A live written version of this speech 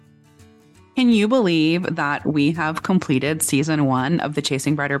Can you believe that we have completed season 1 of the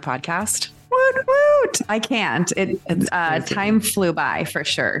Chasing Brighter podcast? Woot woot! I can't. Time flew by for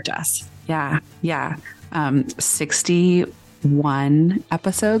sure, Jess. Yeah. 61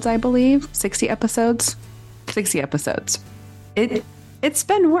 episodes, I believe. 60 episodes. It's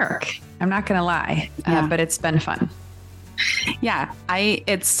been work. I'm not gonna lie, but it's been fun. Yeah,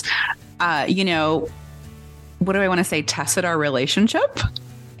 it's what do I want to say? Tested our relationship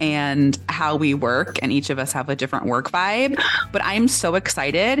and how we work, and each of us have a different work vibe. But I'm so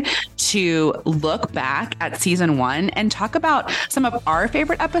excited to look back at season 1 and talk about some of our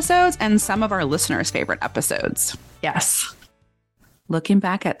favorite episodes and some of our listeners' favorite episodes. Yes. Looking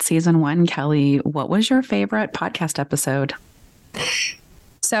back at season 1, Kelly, what was your favorite podcast episode?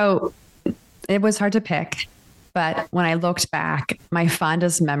 So it was hard to pick, but when I looked back, my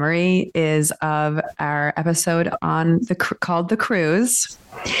fondest memory is of our episode called The Cruise.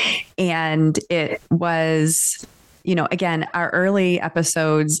 And it was, again, our early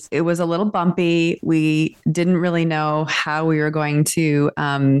episodes, it was a little bumpy. We didn't really know how we were going to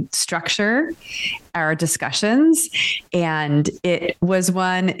structure our discussions. And it was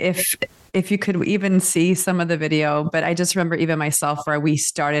one, if you could even see some of the video, but I just remember even myself where we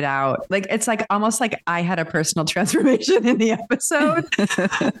started out, it's almost like I had a personal transformation in the episode.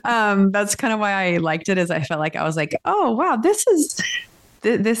 That's kind of why I liked it, is I felt like I was like, oh, wow, this is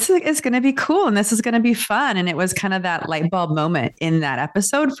going to be cool. And this is going to be fun. And it was kind of that light bulb moment in that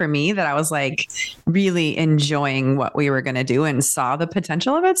episode for me that I was like really enjoying what we were going to do and saw the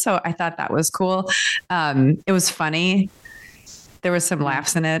potential of it. So I thought that was cool. It was funny. There was some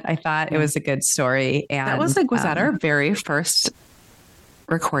laughs in it. I thought it was a good story. And that was was that our very first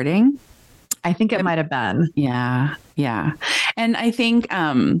recording? I think it might have been. Yeah. And I think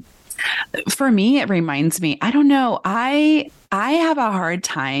for me, it reminds me, I don't know, I have a hard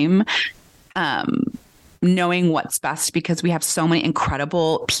time knowing what's best because we have so many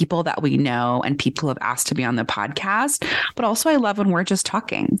incredible people that we know and people have asked to be on the podcast. But also I love when we're just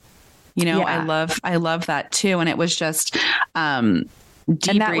talking. I love that too. And it was just debriefing.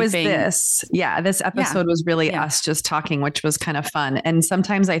 And that was this. Yeah. This episode was really us just talking, which was kind of fun. And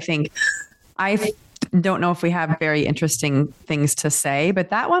sometimes I think I don't know if we have very interesting things to say,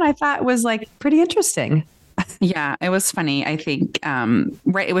 but that one I thought was pretty interesting. Yeah, it was funny. I think,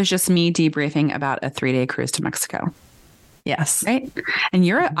 it was just me debriefing about a 3-day cruise to Mexico. Yes. Right. And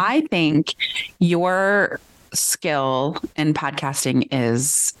I think your skill in podcasting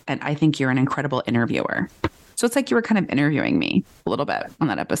is, and I think you're an incredible interviewer. So it's like you were kind of interviewing me a little bit on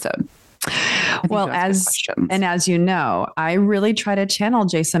that episode. Well, as you know, I really try to channel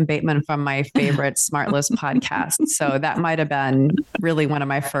Jason Bateman from my favorite SmartList podcast. So that might have been really one of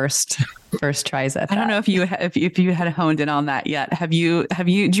my first tries at that. I don't know if you had honed in on that yet. Do you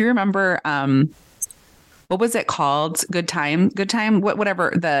remember what was it called? Good time,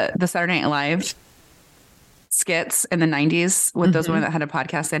 whatever the Saturday Night Live skits in the 90s with those women that had a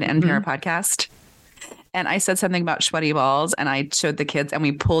podcast, an NPR podcast. And I said something about sweaty balls and I showed the kids and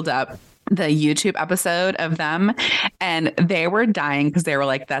we pulled up the YouTube episode of them and they were dying because they were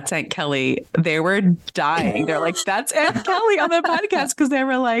like, that's Aunt Kelly. They were dying. They're like, that's Aunt Kelly on the podcast. Cause they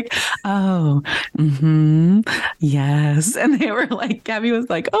were like, oh, yes. And they were like, Gabby was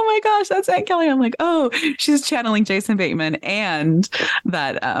like, oh my gosh, that's Aunt Kelly. I'm like, oh, she's channeling Jason Bateman and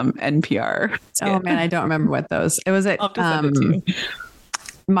that NPR skit. Oh man, I don't remember what those. It was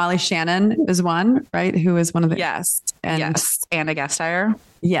Molly Shannon is one, right? Who is one of the... Yes. Anna Gasteyer.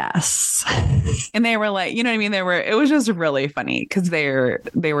 Yes. And they were like, you know what I mean? It was just really funny because they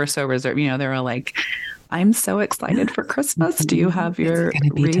were so reserved. They were like, I'm so excited for Christmas. Do you have your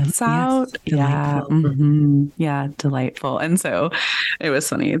wreaths out? Yeah. Yeah. Delightful. And so it was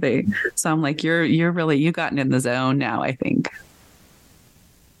funny. So I'm like, you've gotten in the zone now, I think.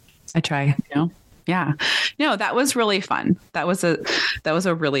 I try. Yeah. No, that was really fun. That was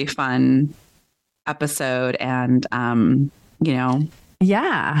a really fun episode. And,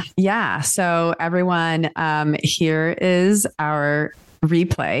 Yeah. So everyone, here is our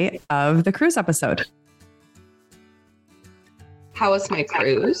replay of the cruise episode. How was my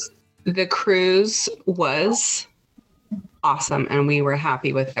cruise? The cruise was awesome. And we were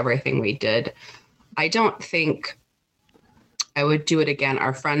happy with everything we did. I don't think I would do it again.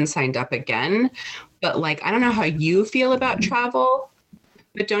 Our friend signed up again, but I don't know how you feel about travel,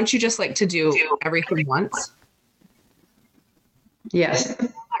 but don't you just like to do everything once? Yes.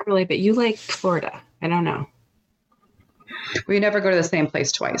 Not really, but you like Florida. I don't know. We never go to the same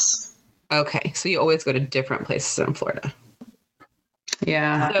place twice. Okay. So you always go to different places in Florida.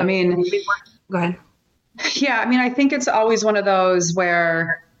 Yeah. So, go ahead. Yeah. I think it's always one of those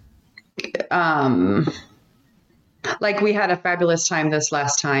where like we had a fabulous time this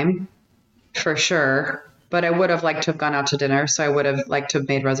last time, for sure. But I would have liked to have gone out to dinner, so I would have liked to have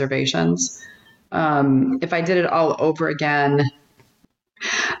made reservations. If I did it all over again,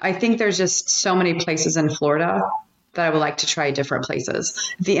 I think there's just so many places in Florida that I would like to try different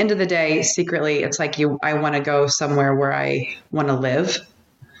places. At the end of the day, secretly, it's like I want to go somewhere where I want to live.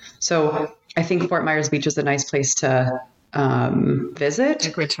 So I think Fort Myers Beach is a nice place to visit.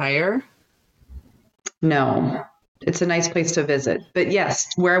 Like retire? No, it's a nice place to visit. But yes,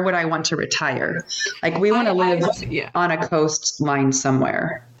 where would I want to retire? Like we want to live on a coastline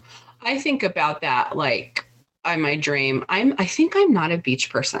somewhere. I think about that like on my dream. I think I'm not a beach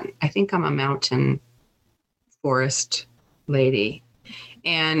person. I think I'm a mountain forest lady.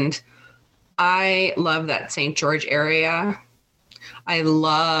 And I love that St. George area. I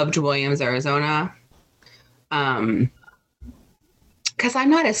loved Williams, Arizona. Because I'm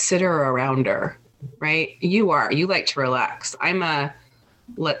not a sitter or rounder, right? You are. You like to relax. I'm a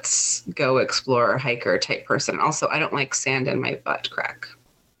let's go explore hiker type person. Also, I don't like sand in my butt crack.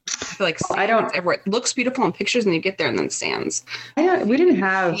 I feel like sand everywhere. It looks beautiful in pictures and you get there and then sands. We didn't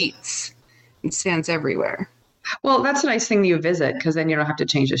have sheets and sands everywhere. Well, that's a nice thing you visit because then you don't have to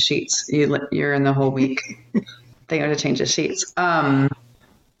change the sheets. You're in the whole week. They have to change the sheets. I'm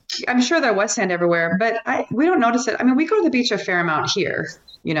sure there was sand everywhere, but we don't notice it. I mean, we go to the beach a fair amount here,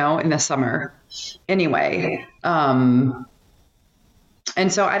 in the summer anyway. And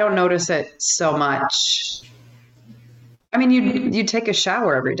so I don't notice it so much. I mean, you'd take a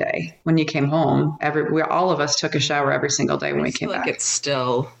shower every day when you came home. All of us took a shower every single day when we came back. It's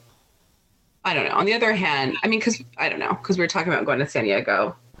still, I don't know. On the other hand, I mean, because we were talking about going to San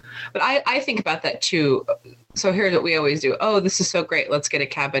Diego, but I think about that too. So here's what we always do. Oh, this is so great. Let's get a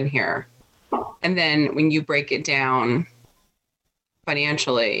cabin here. And then when you break it down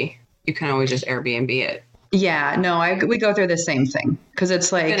financially, you can always just Airbnb it. Yeah, no, we go through the same thing because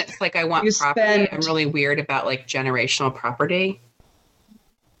it's like, then it's like I want property. I'm really weird about like generational property,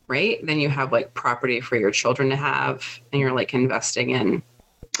 right? Then you have like property for your children to have, and you're like investing in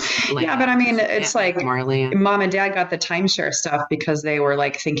land. Yeah, but I mean, it's like mom and dad got the timeshare stuff because they were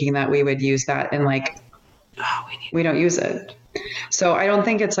like thinking that we would use that, and like we don't use it. So I don't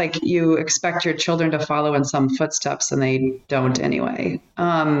think it's like you expect your children to follow in some footsteps and they don't anyway.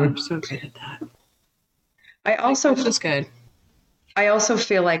 I'm so good at that. I also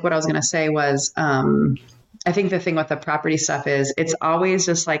feel like what I was going to say was, I think the thing with the property stuff is it's always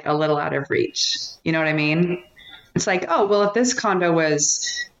just like a little out of reach. You know what I mean? It's like, oh, well, if this condo was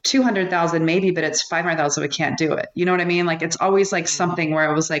 200,000 maybe, but it's 500,000, we can't do it. You know what I mean? Like it's always like something where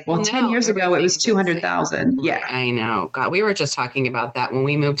it was like, well, 10 years ago it was 200,000. Yeah. I know. God, we were just talking about that when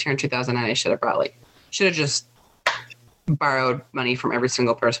we moved here in 2009. I should have just borrowed money from every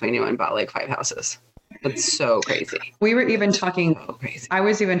single person we knew and bought like 5 houses. That's so crazy. We were even talking, I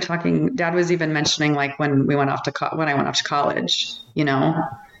was even talking, Dad was even mentioning like when I went off to college,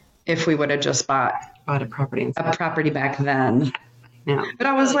 if we would have just bought a property back then. Yeah. But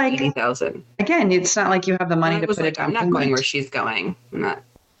I was like 80,000. Again, it's not like you have the money to put it down. I'm not going where she's going. I'm not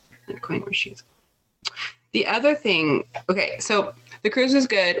going where she's going. The other thing, okay, so the cruise was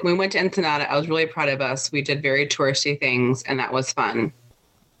good. We went to Ensenada. I was really proud of us. We did very touristy things, and that was fun.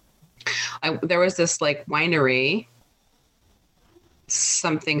 There was this like winery,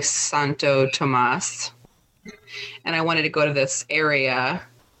 something Santo Tomas, and I wanted to go to this area,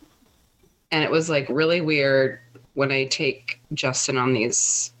 and it was like really weird when I take Justin on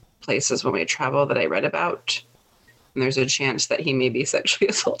these places when we travel that I read about. And there's a chance that he may be sexually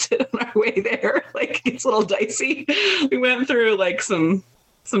assaulted on our way there. Like it's a little dicey. We went through like some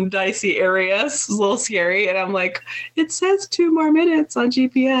dicey areas. It was a little scary. And I'm like, it says 2 more minutes on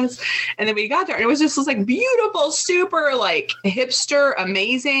GPS. And then we got there and it was just this like beautiful, super like hipster,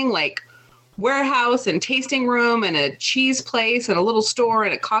 amazing, like warehouse and tasting room and a cheese place and a little store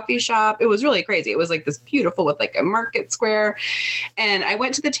and a coffee shop. It was really crazy. It was like this beautiful with like a market square. And I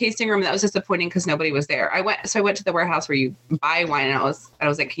went to the tasting room. That was disappointing because nobody was there. I went to the warehouse where you buy wine and I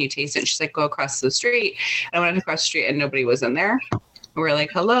was like, can you taste it? And she's like, go across the street. And I went across the street and nobody was in there. We were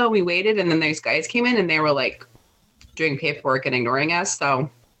like, hello, we waited. And then these guys came in and they were like doing paperwork and ignoring us. So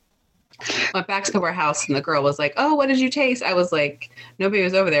went back to the warehouse and the girl was like, oh, what did you taste? I was like, nobody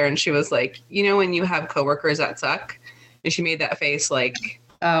was over there. And she was like, when you have coworkers that suck? And she made that face like,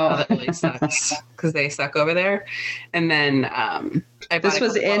 oh, that really sucks because they suck over there. And then this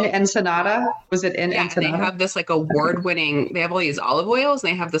was in Ensenada? Was it in Ensenada? They have this like award-winning, they have all these olive oils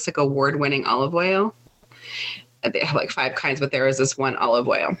and they have this like award-winning olive oil. they have like 5 kinds, but there is this one olive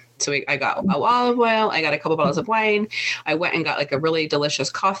oil. So I got olive oil. I got a couple bottles of wine. I went and got like a really delicious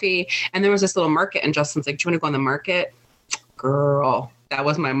coffee. And there was this little market, and Justin's like, "Do you want to go on the market?" Girl, that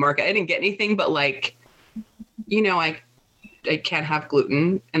was my market. I didn't get anything, but like, you know, I can't have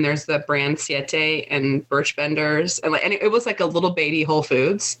gluten. And there's the brand Siete and Birch Benders, and it was like a little baby Whole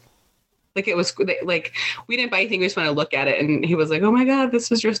Foods. Like it was like, we didn't buy anything. We just want to look at it. And he was like, "Oh my God, this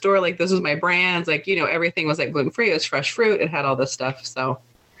was your store. Like, this was my brands." Like, you know, everything was like gluten-free. It was fresh fruit. It had all this stuff. So.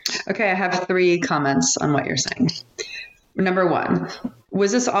 Okay. I have 3 comments on what you're saying. Number 1,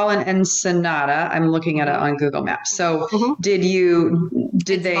 was this all in Ensenada? I'm looking at it on Google Maps. So did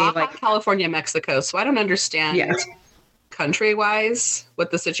they Baja like California, Mexico? So I don't understand Yes. country-wise what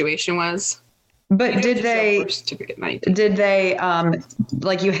the situation was. But did they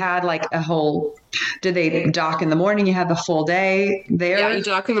like you had like a whole, did they dock in the morning? You had the full day there? Yeah, you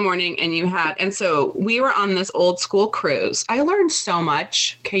dock in the morning and so we were on this old school cruise. I learned so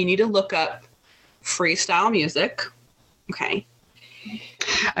much. Okay, you need to look up freestyle music. Okay.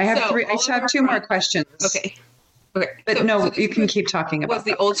 I have 3. I just have 2 more questions. Okay. But so, no, you can keep talking about it. Was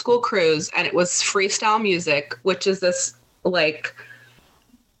the old school cruise, and it was freestyle music, which is this like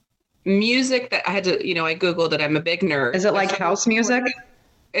music that I had to, you know, I Googled it. I'm a big nerd. Is it like house music?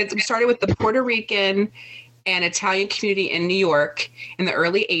 It started with the Puerto Rican and Italian community in New York in the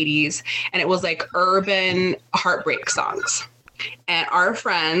early 80s. And it was like urban heartbreak songs. And our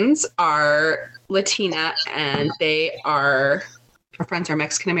friends are Latina, and our friends are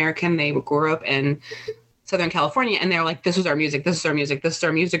Mexican American. They grew up in Southern California, and they're like, "This is our music. This is our music. This is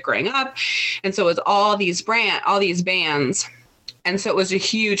our music growing up." And so it was all these bands. And so it was a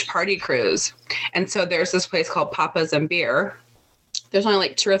huge party cruise. And so there's this place called Papa's and Beer. There's only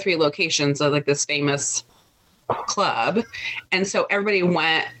like 2 or 3 locations of like this famous club. And so everybody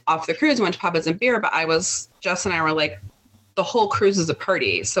went off the cruise, went to Papa's and Beer. But Jess and I were like, the whole cruise is a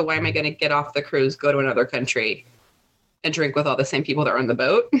party. So why am I going to get off the cruise, go to another country and drink with all the same people that are on the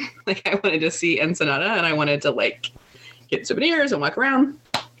boat? Like, I wanted to see Ensenada, and I wanted to like get souvenirs and walk around.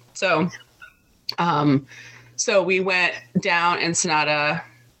 So, so we went down Ensenada.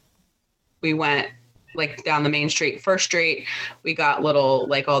 We went like down the main street, First Street. We got little,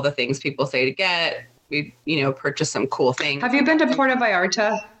 like all the things people say to get. We, you know, purchased some cool things. Have you been to Puerto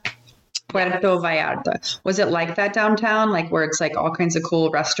Vallarta? Puerto Vallarta. Was it like that downtown? Like where it's like all kinds of cool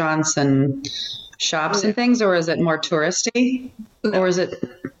restaurants and shops and things? Or is it more touristy? Or is it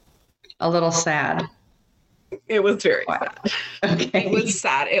a little sad? It was very sad. Okay. It was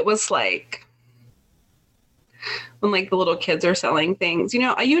sad. It was like when like the little kids are selling things, you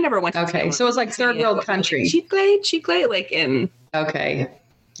know, you never went to Okay. So it was like third world country. Like, Chicle, like in Okay.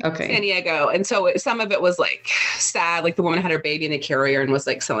 San Diego. And so some of it was like sad. Like the woman had her baby in a carrier and was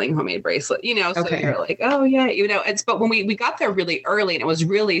like selling homemade bracelet, you know, so you're like, oh yeah, you know, but when we got there really early, and it was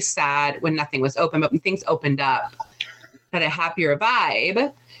really sad when nothing was open, but when things opened up, had a happier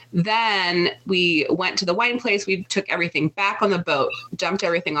vibe. Then we went to the wine place. We took everything back on the boat, dumped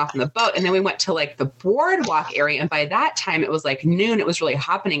everything off on the boat. And then we went to like the boardwalk area. And by that time it was like noon. It was really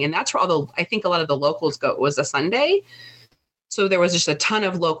happening. And that's where I think a lot of the locals go. It was a Sunday. So there was just a ton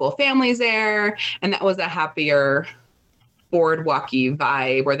of local families there. And that was a happier boardwalky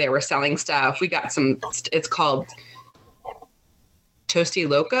vibe where they were selling stuff. We got it's called Tosti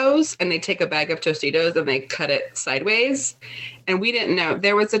Locos, and they take a bag of Tostitos and they cut it sideways. And we didn't know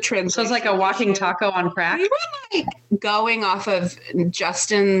there was a translation. So it's like a walking taco on crack? We were like going off of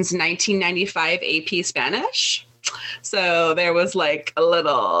Justin's 1995 AP Spanish. So there was like a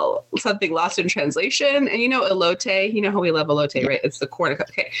little something lost in translation. And you know, elote, you know how we love elote, right? It's the corn.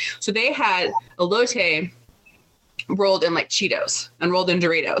 Okay. So they had elote rolled in like Cheetos and rolled in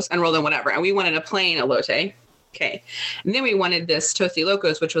Doritos and rolled in whatever. And we wanted a plain elote. Okay. And then we wanted this Tosti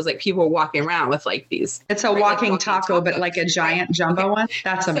Locos, which was like people walking around with like these. It's a walking taco, but like a giant jumbo one.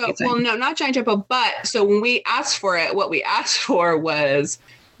 That's amazing. So, well, no, not giant jumbo, but so when we asked for it, what we asked for was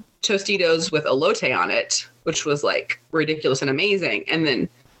Tostitos with elote on it, which was like ridiculous and amazing. And then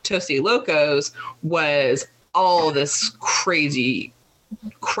Tosti Locos was all this crazy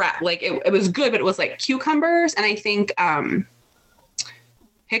crap. Like it was good, but it was like cucumbers. And I think,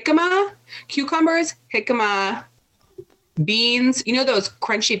 cucumbers, jicama, beans, you know, those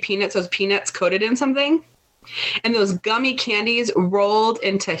crunchy peanuts, those peanuts coated in something, and those gummy candies rolled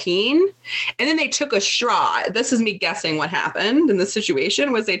in tahine. And then they took a straw. This is me guessing what happened in this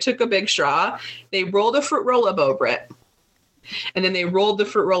situation was they took a big straw, they rolled a fruit roll up over it, and then they rolled the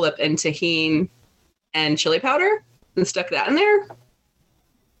fruit roll up in tahine and chili powder and stuck that in there.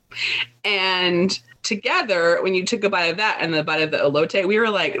 And together, when you took a bite of that and the bite of the elote, we were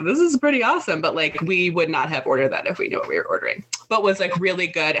like, this is pretty awesome. But like, we would not have ordered that if we knew what we were ordering. But was like really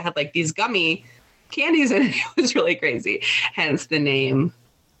good. It had like these gummy candies in it. It was really crazy. Hence the name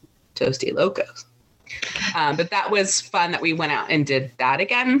Toasty Locos. But that was fun that we went out and did that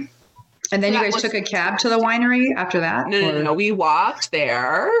again. And then So you that guys was- took a cab to the winery after that? No. We walked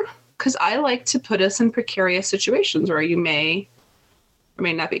there because I like to put us in precarious situations where you may or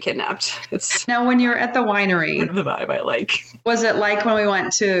may not be kidnapped. It's Now, when you were at the winery, the vibe I like. was it like when we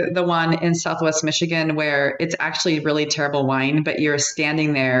went to the one in Southwest Michigan where it's actually really terrible wine, but you're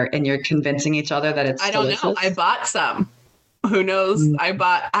standing there and you're convincing each other that it's I don't delicious? know. I bought some. Who knows?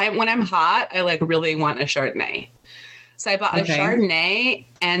 Mm. When I'm hot, I like really want a Chardonnay. So I bought a Okay. Chardonnay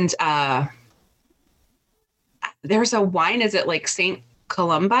and there's a wine. Is it like St.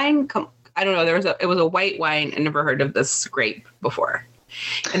 Columbine? I don't know. It was a white wine. I never heard of this grape before.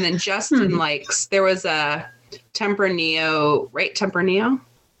 And then Justin likes, there was a Tempranillo, right? Tempranillo?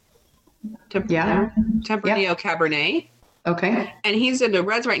 Yeah. Tempranillo Cabernet. Okay. And he's into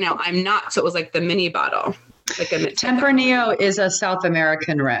reds right now. I'm not. So it was like the mini bottle. Like a Tempranillo is a South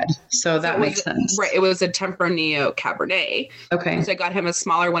American red, so that makes sense. Right. It was a Tempranillo Cabernet. Okay. So I got him a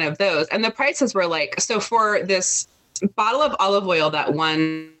smaller one of those. And the prices were like, so for this bottle of olive oil, that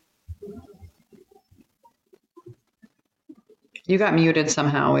one. You got muted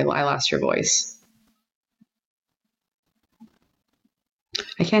somehow. I lost your voice.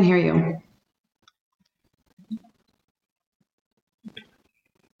 I can't hear you.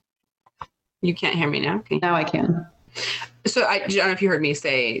 You can't hear me now? Can you? Now I can. So I don't know if you heard me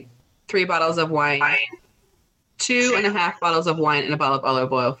say 3 bottles of wine, 2.5 bottles of wine, and a bottle of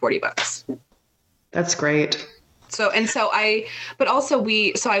olive oil, $40. That's great. So I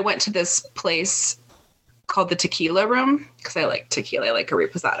went to this place called the Tequila Room because I like tequila. I like a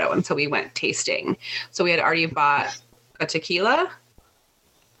reposado. And so we went tasting. So we had already bought a tequila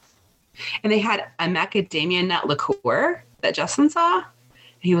and they had a macadamia nut liqueur that Justin saw. And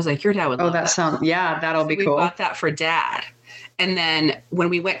he was like, your dad would love that sounds, yeah, that'll be we cool. bought that for dad. And then when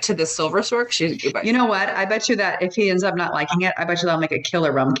we went to the silver store, You know what? I bet you that if he ends up not liking it, I bet you they'll make a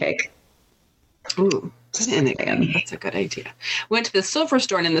killer rum cake. Ooh, that's a good idea. Went to the silver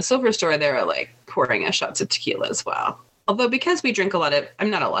store, and in the silver store, they were like pouring us shots of tequila as well. Although because we drink I'm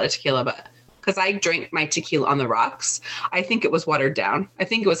not a lot of tequila, but because I drank my tequila on the rocks, I think it was watered down. I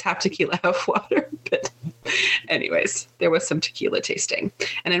think it was half tequila, half water. But anyways, there was some tequila tasting.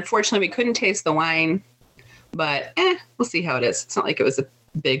 And unfortunately, we couldn't taste the wine, but we'll see how it is. It's not like it was a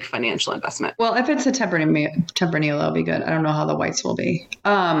big financial investment. Well, if it's a Tempranillo, it'll be good. I don't know how the whites will be.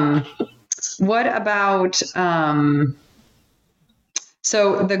 What about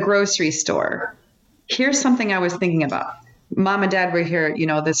so the grocery store? Here's something I was thinking about. Mom and Dad were here,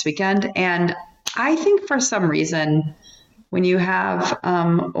 this weekend, and I think for some reason, when you have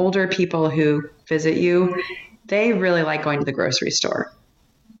older people who visit you, they really like going to the grocery store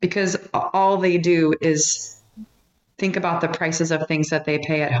because all they do is think about the prices of things that they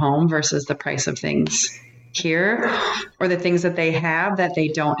pay at home versus the price of things here or the things that they have that they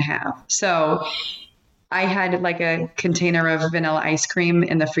don't have. So I had like a container of vanilla ice cream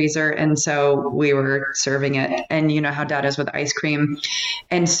in the freezer. And so we were serving it. And you know how Dad is with ice cream.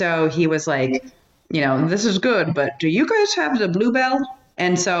 And so he was like, this is good, but do you guys have the Bluebell?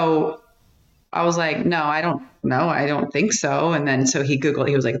 And so I was like, no, I don't think so. And then so he Googled,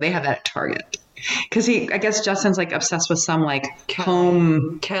 he was like, they have that at Target. Because I guess Justin's like obsessed with some like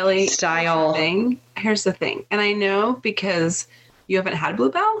home Kelly style thing. Here's the thing. And I know because you haven't had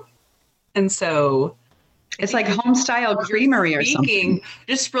Bluebell. And so it's like home style creamery or something.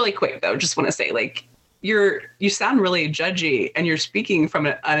 Just really quick though, just want to say like you sound really judgy and you're speaking from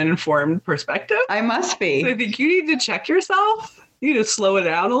an uninformed perspective. I must be. So I think you need to check yourself. You need to slow it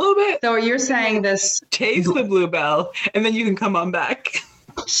down a little bit. So you're saying this taste the Bluebell and then you can come on back.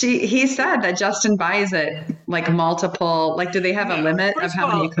 He said that Justin buys it like multiple, like, do they have a limit of how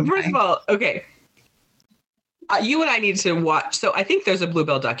many you can buy? First of all, okay. You and I need to watch. So I think there's a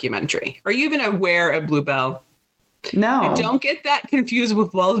Bluebell documentary. Are you even aware of Bluebell? No. And don't get that confused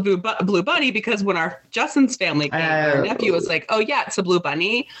with Wells Blue Bunny because when Justin's family came, our nephew was like, oh yeah, it's a Blue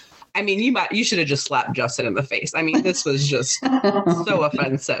Bunny. I mean, you should have just slapped Justin in the face. I mean, this was just so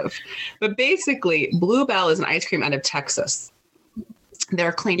offensive. But basically, Bluebell is an ice cream out of Texas.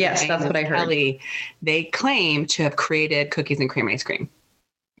 They're claiming, yes, that's what I heard. Kelly, they claim to have created cookies and cream ice cream.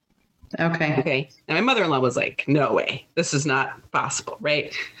 Okay. And my mother-in-law was like, no way, this is not possible,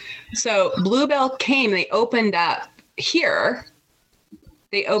 right? So Bluebell came, they opened up here.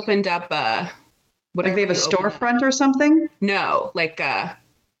 They opened up like they have a storefront or something? No, like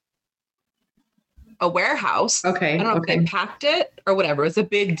a warehouse. Okay. I don't know if Okay. they packed it or whatever. It was a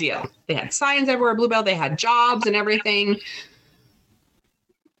big deal. They had signs everywhere, Bluebell. They had jobs and everything.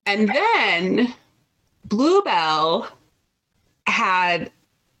 And then Bluebell had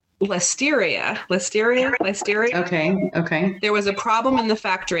listeria. Okay. Okay. There was a problem in the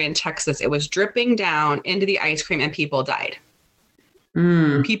factory in Texas. It was dripping down into the ice cream and people died.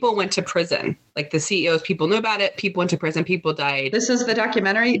 Mm. People went to prison. Like the CEOs, people knew about it. People went to prison. People died. This is the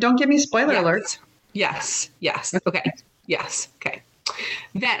documentary. Don't give me spoiler alerts. Yes. Okay. Yes. Okay.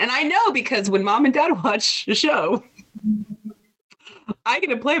 Then, and I know because when mom and dad watch the show, I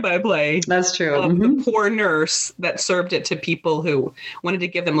get a play-by-play That's true. of Mhm. the poor nurse that served it to people who wanted to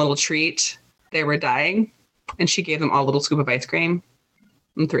give them a little treat. They were dying, and she gave them all a little scoop of ice cream,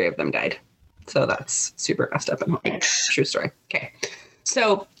 and 3 of them died. So that's super messed up and Thanks. true story. Okay.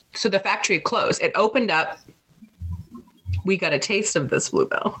 So the factory closed. It opened up. We got a taste of this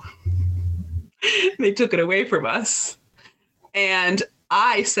Bluebell. They took it away from us. And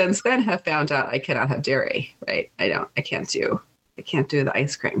I since then have found out I cannot have dairy, right? I can't do the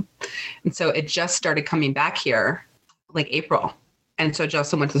ice cream. And so it just started coming back here like April. And so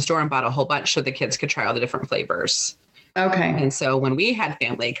Justin went to the store and bought a whole bunch so the kids could try all the different flavors. Okay. And so when we had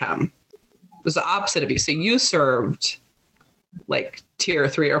family come, it was the opposite of you. So you served like tier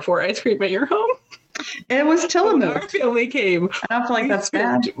 3 or 4 ice cream at your home. It was When Tillamook. our family came, I don't feel like we that's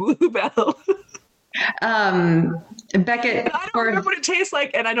bad. served Bluebell. Beckett, I don't remember what it tastes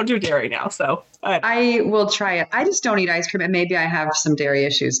like, and I don't do dairy now. So I will try it. I just don't eat ice cream, and maybe I have some dairy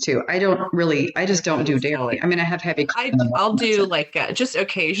issues too. I just don't do dairy. I mean, I have heavy cream. I'll do like just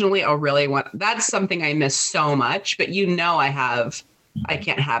occasionally. I'll really want. That's something I miss so much. But I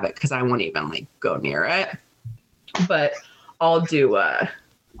can't have it because I won't even like go near it. But I'll do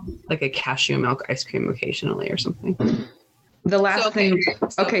like a cashew milk ice cream occasionally or something. The last thing.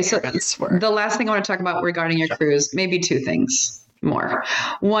 Okay, so parents were- the last thing I want to talk about regarding your cruise, maybe 2 things more.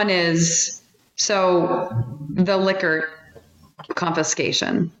 One is the liquor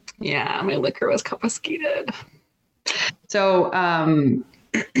confiscation. yeah, my liquor was confiscated. So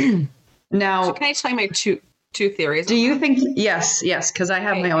now, So can I tell you my two theories? do you think yes, because I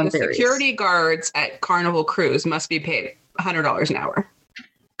have my own the theories. security guards at Carnival Cruise must be paid $100 an hour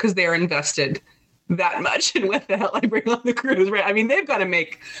because they're invested that much in what the hell I bring on the cruise, right? I mean, they've got to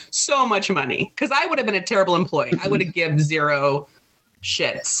make so much money because I would have been a terrible employee. I would have given 0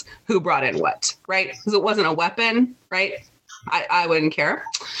 shits who brought in what, right? Because it wasn't a weapon, right? I wouldn't care.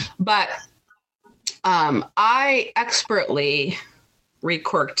 But I expertly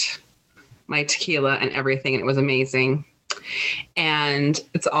recorked my tequila and everything, and it was amazing. And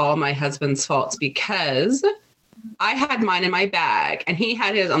it's all my husband's fault because I had mine in my bag and he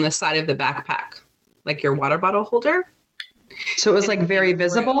had his on the side of the backpack, like your water bottle holder. So it was like very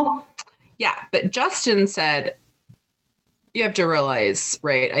visible. Yeah. But Justin said, you have to realize,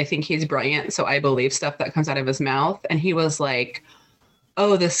 right? I think he's brilliant. So I believe stuff that comes out of his mouth. And he was like,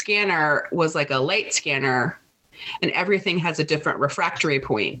 oh, the scanner was like a light scanner and everything has a different refractory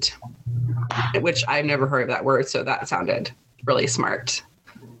point, which I've never heard of that word. So that sounded really smart.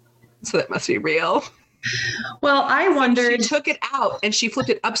 So that must be real. Well, I wondered. She took it out and she flipped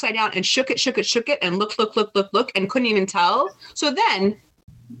it upside down and shook it and looked and couldn't even tell. So then,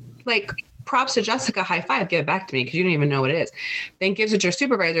 like, props to Jessica, high five, give it back to me because you don't even know what it is. Then gives it to her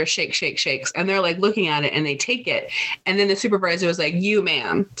supervisor, shakes. And they're like looking at it and they take it. And then the supervisor was like, you,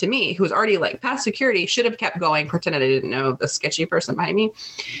 ma'am, to me, who was already like past security, should have kept going, pretended I didn't know the sketchy person behind me.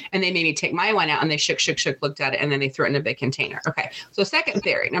 And they made me take my one out and they shook, looked at it, and then they threw it in a big container. Okay. So second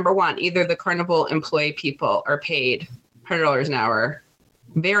theory, number 1, either the Carnival employee people are paid $100 an hour,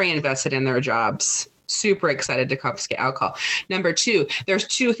 very invested in their jobs, super excited to confiscate alcohol. Number 2, there's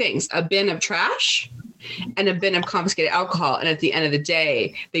 2 things, a bin of trash and a bin of confiscated alcohol. And at the end of the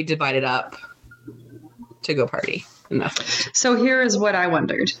day, they divide it up to go party. And that's it. So here is what I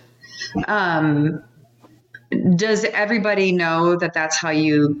wondered. Does everybody know that that's how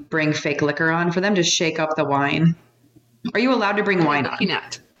you bring fake liquor on for them to shake up the wine? Are you allowed to bring wine on? Looking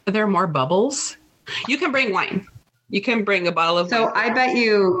at, are there more bubbles? You can bring wine. You can bring a bottle of So wine. I bet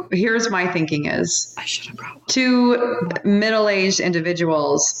you, here's my thinking is, I should have brought one. 2 middle-aged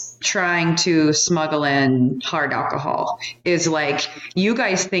individuals trying to smuggle in hard alcohol is like, you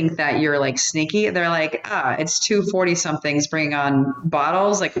guys think that you're like sneaky. They're like, it's 2 40-somethings bringing on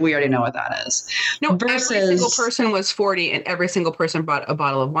bottles. Like, we already know what that is. No, Versus- every single person was 40 and every single person brought a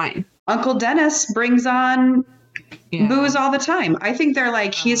bottle of wine. Uncle Dennis brings on Yeah. booze all the time. I think they're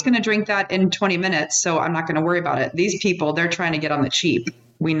like, he's going to drink that in 20 minutes, so I'm not going to worry about it. These people, they're trying to get on the cheap.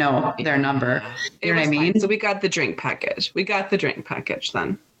 We know their number. It You know what I was mean? fine. So we got the drink package.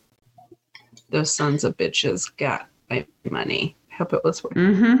 Then. those sons of bitches got my money. I hope it was worth it.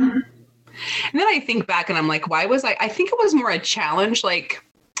 Mm-hmm. And then I think back and I'm like, why was I think it was more a challenge. Like,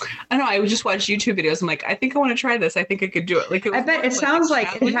 I don't know. I would just watch YouTube videos. I'm like, I think I want to try this. I think I could do it. Like, I bet it sounds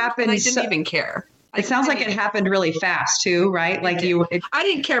like it happened. I didn't even care. It sounds like it happened really fast too, right? Like I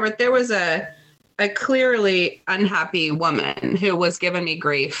didn't care, but there was a clearly unhappy woman who was giving me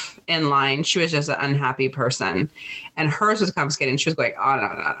grief in line. She was just an unhappy person, and hers was confiscated. And she was going on and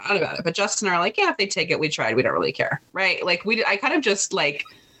on and on about it. But Justin and I are like, yeah, if they take it, we tried. We don't really care, right? Like I kind of just like.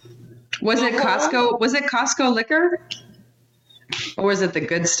 Was it Costco? Was it Costco liquor, or was it the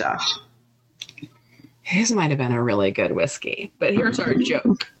good stuff? His might have been a really good whiskey, but here's our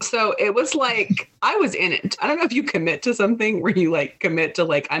joke. So it was like, I was in it. I don't know if you commit to something where you like commit to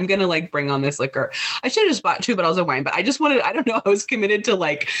like, I'm going to like bring on this liquor. I should have just bought 2 bottles of wine, but I just wanted, I don't know. I was committed to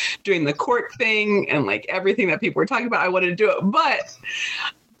like doing the court thing and like everything that people were talking about. I wanted to do it, but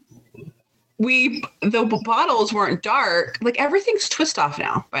the bottles weren't dark. Like everything's twist off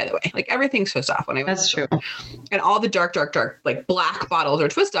now, by the way. Like everything's twist off. That's true. And all the dark, like black bottles are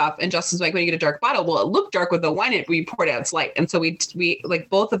twist off. And Justin's like, when you get a dark bottle, well, it looked dark with the wine in it, we poured out its light. And so we like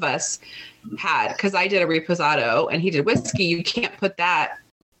both of us had, because I did a reposado and he did whiskey. You can't put that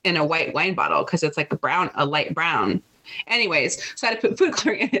in a white wine bottle because it's like a light brown. Anyways, so I had to put food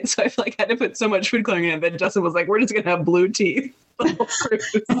coloring in it. So I feel like I had to put so much food coloring in it that Justin was like, we're just going to have blue teeth. So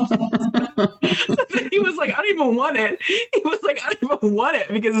he was like, I don't even want it. He was like, I don't even want it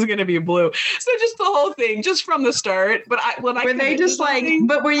because it's going to be blue. So just the whole thing, just from the start. But were they just like,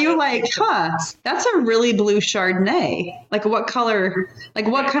 but were you like, huh, that's a really blue Chardonnay. Like what color, like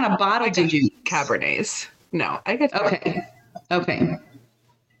what kind of bottle did you? Cabernets. No, I got. Okay.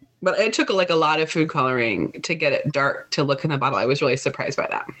 But it took like a lot of food coloring to get it dark to look in the bottle. I was really surprised by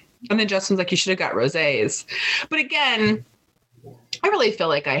that. And then Justin's like, you should have got rosés. But again, I really feel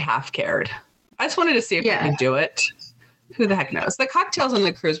like I half cared. I just wanted to see if I could do it. Who the heck knows? The cocktails on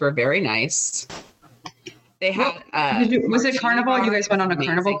the cruise were very nice. They had. Was it Carnival? You guys went on a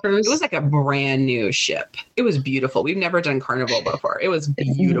Carnival cruise? It was like a brand new ship. It was beautiful. We've never done Carnival before. It was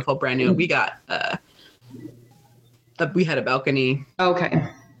beautiful, brand new. We got. We had a balcony. Okay.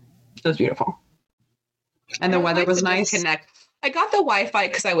 It was beautiful. And the weather was nice. I got the Wi-Fi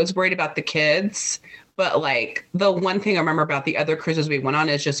because I was worried about the kids. But like the one thing I remember about the other cruises we went on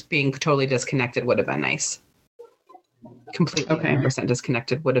is just being totally disconnected would have been nice. Completely 100%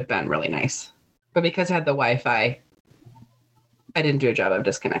 disconnected would have been really nice. But because I had the Wi-Fi, I didn't do a job of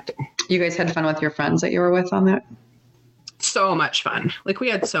disconnecting. You guys had fun with your friends that you were with on that? So much fun. Like we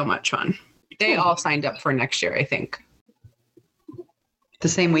had so much fun. They all signed up for next year, I think. The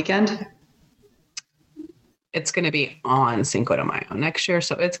same weekend? It's going to be on Cinco de Mayo next year.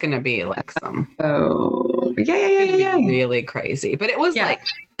 So it's going to be like some. Oh, yeah. Really crazy. But it was like,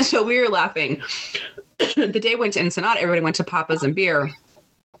 so we were laughing. The day we went to Ensenada, everybody went to Papa's and beer.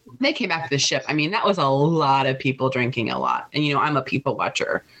 They came back to the ship. I mean, that was a lot of people drinking a lot. And, you know, I'm a people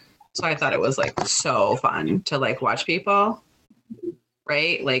watcher. So I thought it was like so fun to like watch people.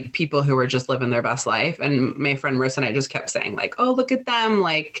 Right? Like people who were just living their best life. And my friend Marissa and I just kept saying like, oh, look at them.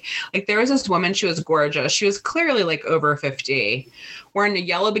 Like there was this woman, she was gorgeous. She was clearly like over 50, wearing a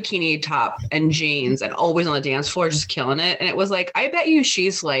yellow bikini top and jeans and always on the dance floor, just killing it. And it was like, I bet you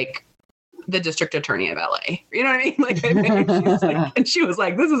she's like the district attorney of LA. You know what I mean? Like, I bet she's like, and she was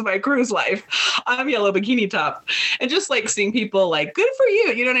like, this is my cruise life. I'm yellow bikini top. And just like seeing people like, good for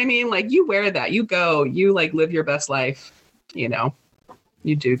you. You know what I mean? Like you wear that, you go, you like live your best life, you know?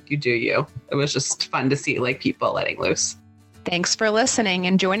 You do you. It was just fun to see like people letting loose. Thanks for listening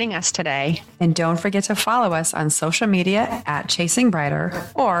and joining us today. And don't forget to follow us on social media at Chasing Brighter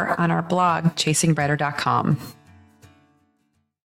or on our blog, chasingbrighter.com.